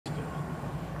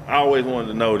I always wanted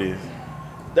to know this.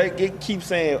 They keep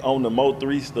saying on the Mo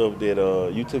 3 stuff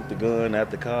that you took the gun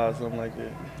out the car or something like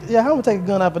that. Yeah, how am I take a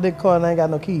gun out of that car and I ain't got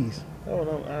no keys? Oh,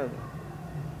 no,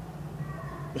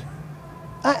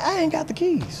 I ain't got the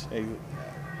keys. Hey,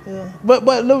 Yeah. But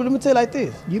let me tell you like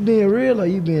this. You being real or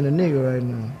you being a nigga right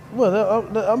now? Well,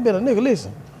 I'm being a nigga.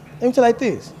 Listen, let me tell you like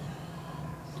this.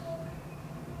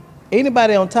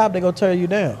 Anybody on top, they gonna tear you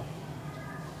down.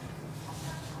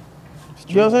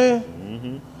 You know what I'm saying?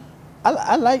 mm-hmm.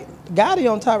 I like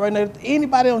Gotti on top right now.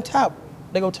 Anybody on top,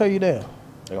 they gonna tear you down.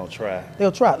 They gonna try.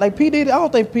 They'll try. Like P Diddy, I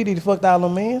don't think P Diddy fucked all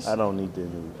them mans. I don't need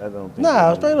that. I don't think.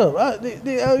 Nah, straight up. I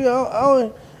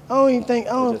don't even think.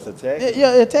 I don't. Just attachment?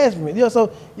 Yeah, attachment. Yeah,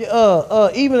 so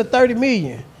even the 30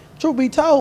 million. Truth be told.